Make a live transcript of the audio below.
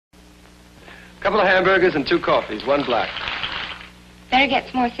Couple of hamburgers and 2 coffees, 1 black. Better get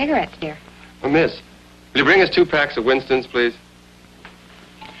some more cigarettes, dear. Oh, miss, will you bring us 2 packs of Winstons, please?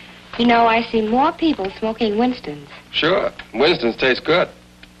 You know, I see more people smoking Winstons. Sure. Winstons taste good.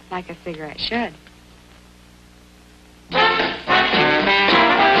 Like a cigarette should.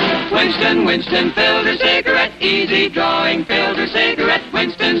 Winston, filter cigarette, easy drawing filter cigarette.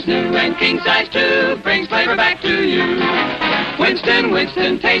 Winston's new and king size too, brings flavor back to you.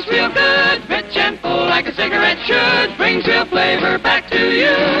 Winston, tastes real good, rich and full like a cigarette should, brings real flavor back to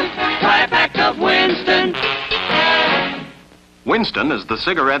you. Try a pack of Winston. Winston is the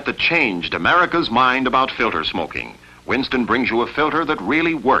cigarette that changed America's mind about filter smoking. Winston brings you a filter that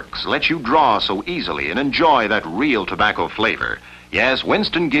really works, lets you draw so easily and enjoy that real tobacco flavor. Yes,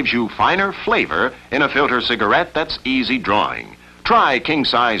 Winston gives you finer flavor in a filter cigarette that's easy drawing. Try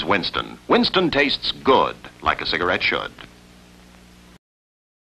king-size Winston. Winston tastes good, like a cigarette should.